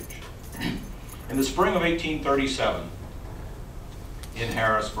with rage. In the spring of 1837, in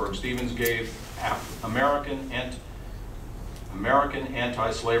Harrisburg, Stevens gave American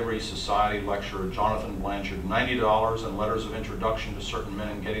Anti-Slavery Society lecturer Jonathan Blanchard $90 and letters of introduction to certain men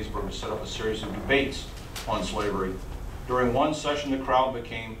in Gettysburg to set up a series of debates on slavery. During one session, the crowd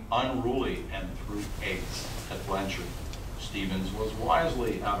became unruly and threw eggs at Blanchard. Stevens was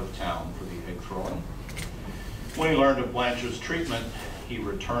wisely out of town for the egg throwing. When he learned of Blanchard's treatment, he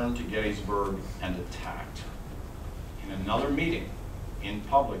returned to Gettysburg and attacked. In another meeting in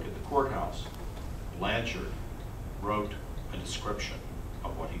public at the courthouse, Blanchard wrote a description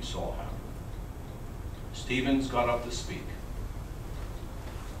of what he saw happen. Stevens got up to speak.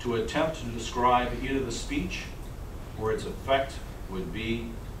 To attempt to describe either the speech or its effect would be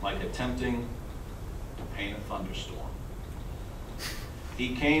like attempting to paint a thunderstorm.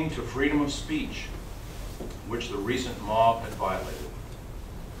 He came to freedom of speech, which the recent mob had violated.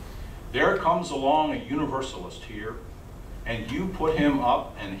 There comes along a universalist here, and you put him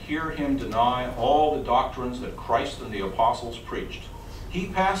up and hear him deny all the doctrines that Christ and the apostles preached. He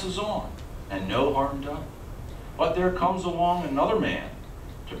passes on, and no harm done. But there comes along another man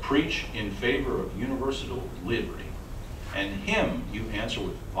to preach in favor of universal liberty, and him you answer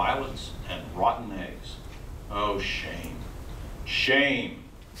with violence and rotten eggs. Oh, shame, shame!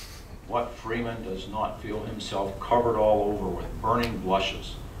 What freeman does not feel himself covered all over with burning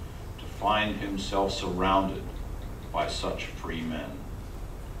blushes to find himself surrounded by such free men?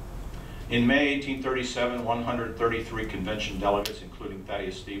 In May 1837, 133 convention delegates, including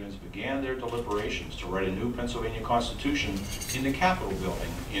Thaddeus Stevens, began their deliberations to write a new Pennsylvania Constitution in the Capitol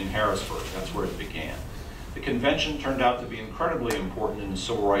building in Harrisburg. That's where it began. The convention turned out to be incredibly important in the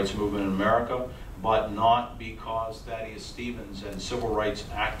civil rights movement in America, but not because Thaddeus Stevens and civil rights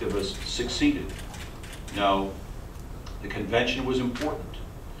activists succeeded. No, the convention was important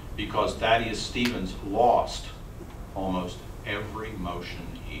because Thaddeus Stevens lost almost every motion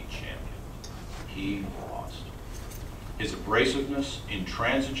he championed. He lost. His abrasiveness,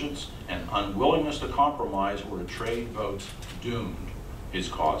 intransigence, and unwillingness to compromise or to trade votes doomed his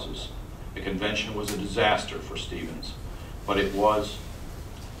causes. The convention was a disaster for Stevens, but it was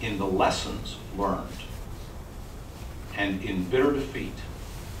in the lessons learned and in bitter defeat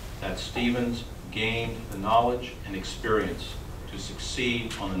that Stevens gained the knowledge and experience to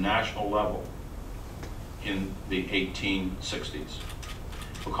succeed on the national level in the 1860s.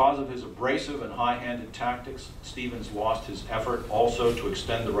 Because of his abrasive and high-handed tactics, Stevens lost his effort also to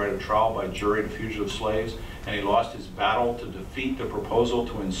extend the right of trial by jury to fugitive slaves, and he lost his battle to defeat the proposal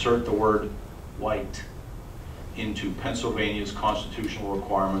to insert the word white into Pennsylvania's constitutional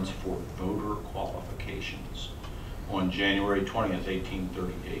requirements for voter qualifications on January 20th,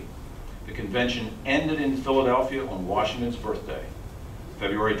 1838. The convention ended in Philadelphia on Washington's birthday,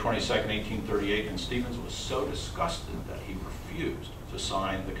 February 22nd, 1838, and Stevens was so disgusted that he refused to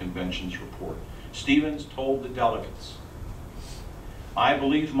sign the convention's report. Stevens told the delegates, "I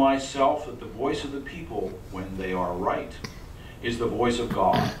believe myself that the voice of the people, when they are right, is the voice of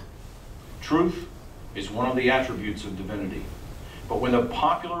God. Truth is one of the attributes of divinity. But when the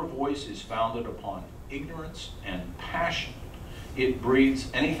popular voice is founded upon ignorance and passion, it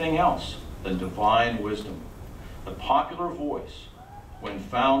breeds anything else than divine wisdom. The popular voice, when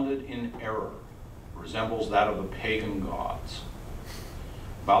founded in error, resembles that of the pagan gods."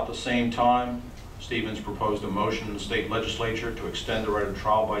 About the same time, Stevens proposed a motion in the state legislature to extend the right of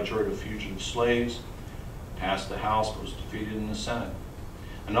trial by jury to fugitive slaves. It passed the House, but was defeated in the Senate.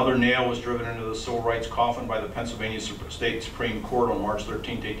 Another nail was driven into the civil rights coffin by the Pennsylvania State Supreme Court on March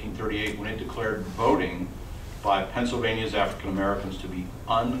 13, 1838, when it declared voting by Pennsylvania's African Americans to be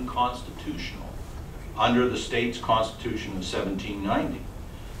unconstitutional under the state's Constitution of 1790.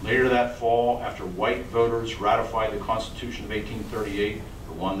 Later that fall, after white voters ratified the Constitution of 1838,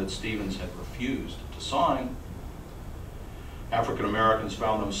 the one that Stevens had refused to sign, African Americans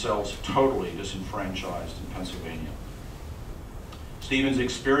found themselves totally disenfranchised in Pennsylvania. Stevens'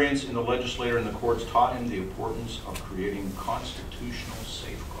 experience in the legislature and the courts taught him the importance of creating constitutional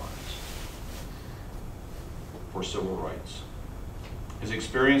safeguards for civil rights. His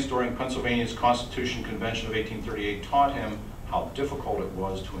experience during Pennsylvania's Constitution Convention of 1838 taught him how difficult it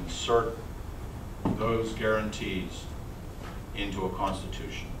was to insert those guarantees into a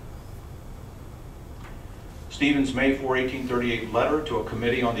constitution. Stevens' May 4, 1838 letter to a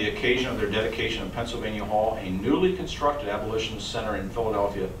committee on the occasion of their dedication of Pennsylvania Hall, a newly constructed abolitionist center in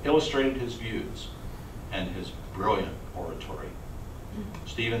Philadelphia, illustrated his views and his brilliant oratory.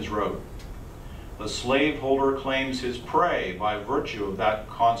 Stevens wrote, "The slaveholder claims his prey by virtue of that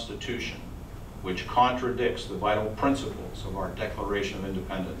Constitution, which contradicts the vital principles of our Declaration of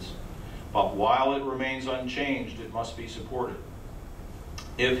Independence. But while it remains unchanged, it must be supported.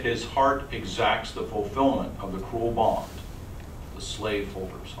 If his heart exacts the fulfillment of the cruel bond, the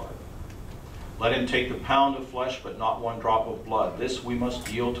slaveholder's heart, let him take the pound of flesh, but not one drop of blood. This we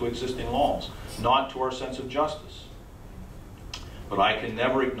must yield to existing laws, not to our sense of justice. But I can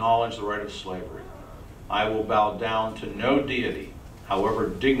never acknowledge the right of slavery. I will bow down to no deity, however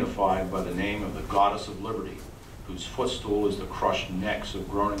dignified by the name of the goddess of liberty, whose footstool is the crushed necks of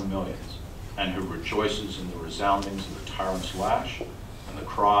groaning millions, and who rejoices in the resoundings of the tyrant's lash and the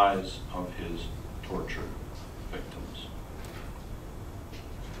cries of his tortured victims."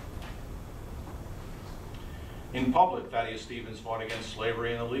 In public, Thaddeus Stevens fought against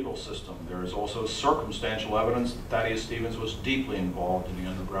slavery in the legal system. There is also circumstantial evidence that Thaddeus Stevens was deeply involved in the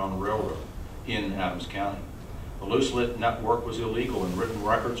Underground Railroad in Adams County. The loose-lit network was illegal and written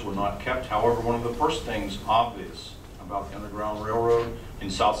records were not kept. However, one of the first things obvious about the Underground Railroad in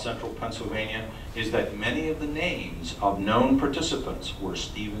south-central Pennsylvania is that many of the names of known participants were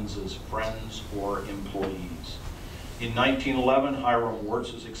Stevens's friends or employees. In 1911, Hiram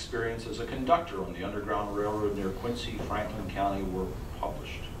Wirtz's experience as a conductor on the Underground Railroad near Quincy, Franklin County were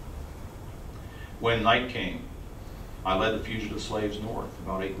published. When night came, I led the fugitive slaves north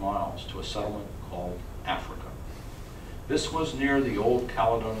about 8 miles to a settlement called Africa. This was near the old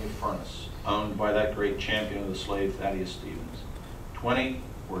Caledonia furnace, owned by that great champion of the slave, Thaddeus Stevens. 20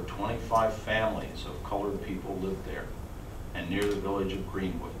 or 25 families of colored people lived there, and near the village of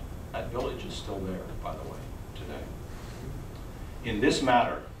Greenwood. That village is still there, by the way, today. In this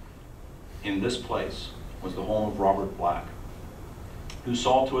matter, in this place, was the home of Robert Black, who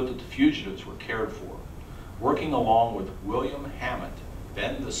saw to it that the fugitives were cared for, working along with William Hammett,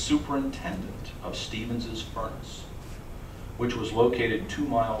 then the superintendent of Stevens's furnace, which was located 2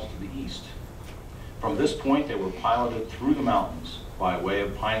 miles to the east. From this point, they were piloted through the mountains by way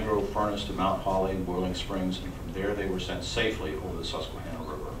of Pine Grove Furnace to Mount Holly and Boiling Springs, and from there they were sent safely over the Susquehanna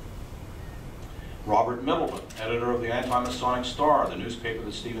River. Robert Middleton, editor of the Anti-Masonic Star, the newspaper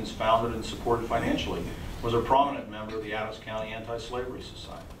that Stevens founded and supported financially, was a prominent member of the Adams County Anti-Slavery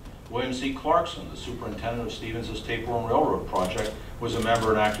Society. William C. Clarkson, the superintendent of Stevens's Tapeworm Railroad project, was a member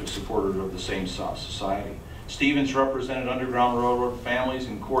and active supporter of the same society. Stevens represented Underground Railroad families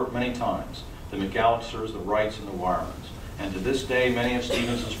in court many times, the McAllisters, the Wrights, and the Wiremans. And to this day, many of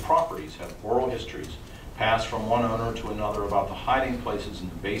Stevens's properties have oral histories passed from one owner to another about the hiding places in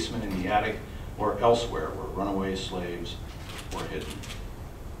the basement, in the attic, or elsewhere where runaway slaves were hidden.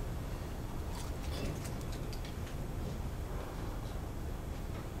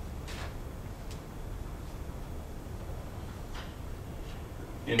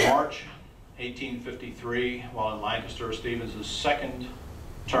 In March 1853, while in Lancaster, Stevens' second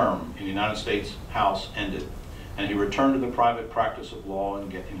term in the United States House ended, and he returned to the private practice of law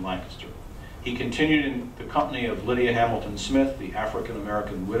in Lancaster. He continued in the company of Lydia Hamilton Smith, the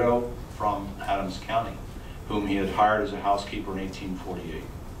African-American widow from Adams County, whom he had hired as a housekeeper in 1848.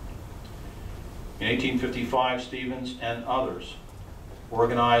 In 1855, Stevens and others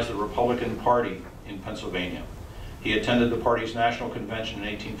organized the Republican Party in Pennsylvania. He attended the party's national convention in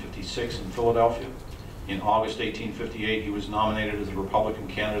 1856 in Philadelphia. In August 1858, he was nominated as a Republican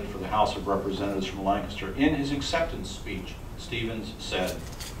candidate for the House of Representatives from Lancaster. In his acceptance speech, Stevens said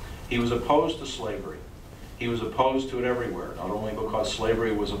he was opposed to slavery. He was opposed to it everywhere, not only because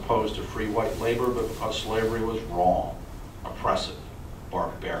slavery was opposed to free white labor, but because slavery was wrong, oppressive,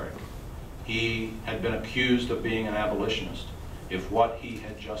 barbaric. He had been accused of being an abolitionist. If what he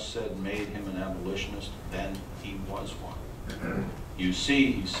had just said made him an abolitionist, then he was one. You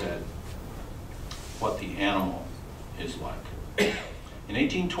see, he said, what the animal is like. In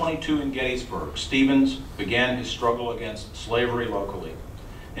 1822 in Gettysburg, Stevens began his struggle against slavery locally.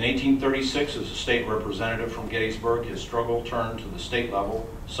 In 1836, as a state representative from Gettysburg, his struggle turned to the state level,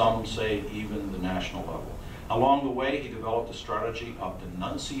 some say even the national level. Along the way, he developed a strategy of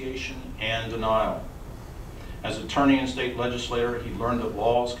denunciation and denial. As attorney and state legislator, he learned that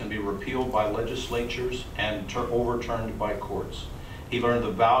laws can be repealed by legislatures and overturned by courts. He learned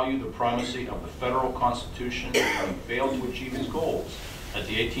the value, the primacy of the federal Constitution, and he failed to achieve his goals. At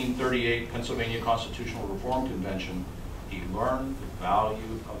the 1838 Pennsylvania Constitutional Reform Convention, he learned the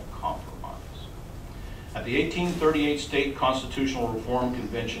value of compromise. At the 1838 State Constitutional Reform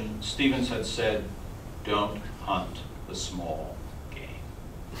Convention, Stevens had said, "Don't hunt the small game."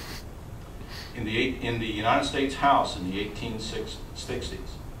 In the United States House in the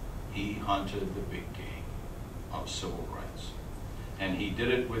 1860s, he hunted the big game of civil rights. And he did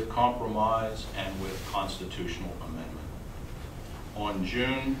it with compromise and with constitutional amendment. On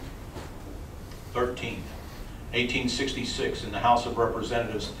June 13th, 1866, in the House of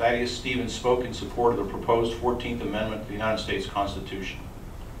Representatives, Thaddeus Stevens spoke in support of the proposed 14th Amendment to the United States Constitution.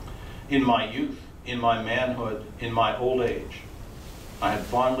 "In my youth, in my manhood, in my old age, I had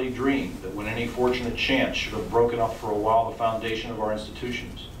fondly dreamed that when any fortunate chance should have broken up for a while the foundation of our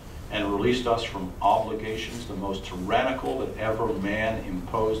institutions and released us from obligations the most tyrannical that ever man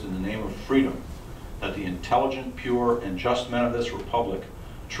imposed in the name of freedom, that the intelligent, pure, and just men of this republic,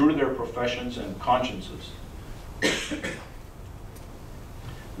 true to their professions and consciences,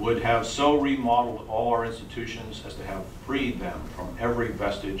 would have so remodeled all our institutions as to have freed them from every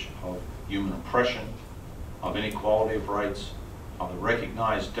vestige of human oppression, of inequality of rights, of the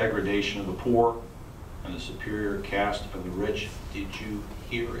recognized degradation of the poor, and the superior caste of the rich." Did you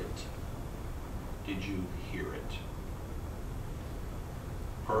hear it? Did you hear it?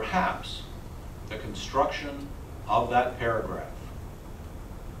 Perhaps the construction of that paragraph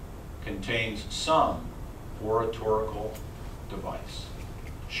contains some oratorical device.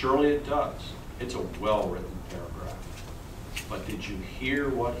 Surely it does. It's a well-written paragraph. But did you hear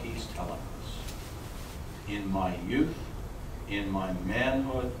what he's telling us? In my youth, in my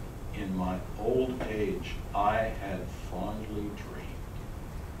manhood, in my old age, I had fondly dreamed.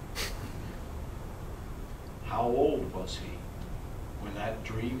 How old was he when that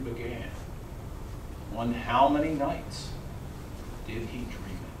dream began? On how many nights did he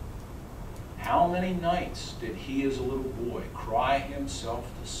dream it? How many nights did he as a little boy cry himself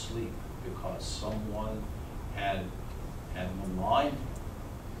to sleep because someone had maligned him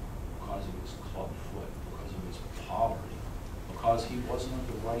because of his club foot, because of his poverty, because he wasn't of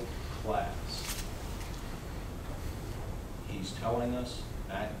the right class? He's telling us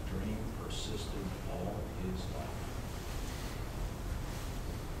that dream persisted all his life.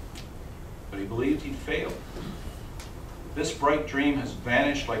 But he believed he'd failed. This bright dream has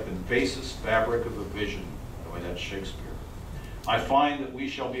vanished like the basest fabric of a vision. By the way, that's Shakespeare. I find that we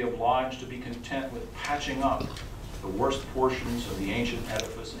shall be obliged to be content with patching up the worst portions of the ancient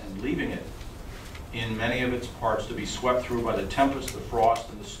edifice and leaving it in many of its parts to be swept through by the tempest, the frost,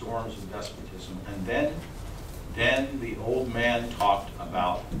 and the storms of despotism. And then the old man talked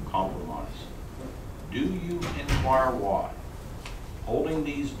about compromise. Do you inquire why? Holding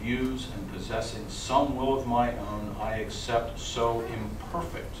these views and possessing some will of my own, I accept so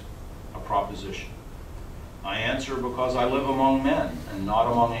imperfect a proposition. I answer because I live among men and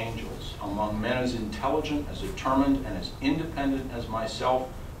not among angels, among men as intelligent, as determined, and as independent as myself,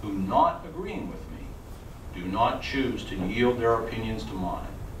 who, not agreeing with me, do not choose to yield their opinions to mine.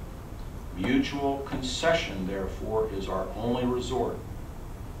 Mutual concession, therefore, is our only resort,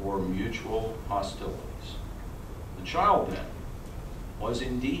 or mutual hostilities. The child, then, was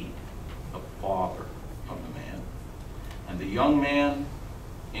indeed the father of the man, and the young man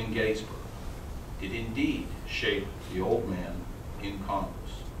in Gettysburg did indeed shape the old man in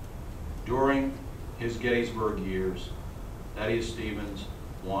Congress. During his Gettysburg years, Thaddeus Stevens,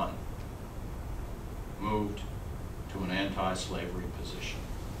 1, moved to an anti-slavery position.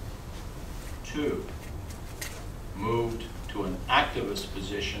 2, moved to an activist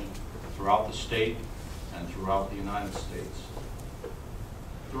position throughout the state and throughout the United States.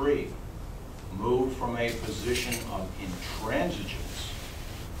 3, moved from a position of intransigence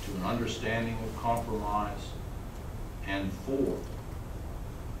to an understanding of compromise. And 4,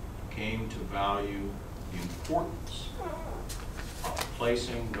 came to value the importance of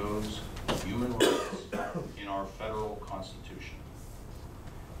placing those human rights in our federal Constitution.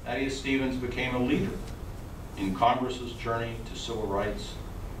 Thaddeus Stevens became a leader in Congress's journey to civil rights,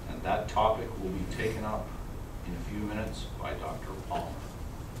 and that topic will be taken up in a few minutes by Dr. Palmer.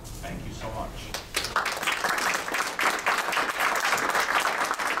 Thank you so much.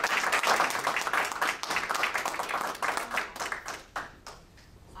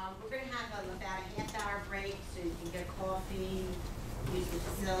 We're going to have about a half-hour break so you can get coffee, use the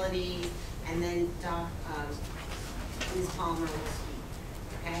facilities, and then Ms. Palmer will speak,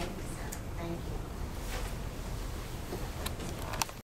 okay?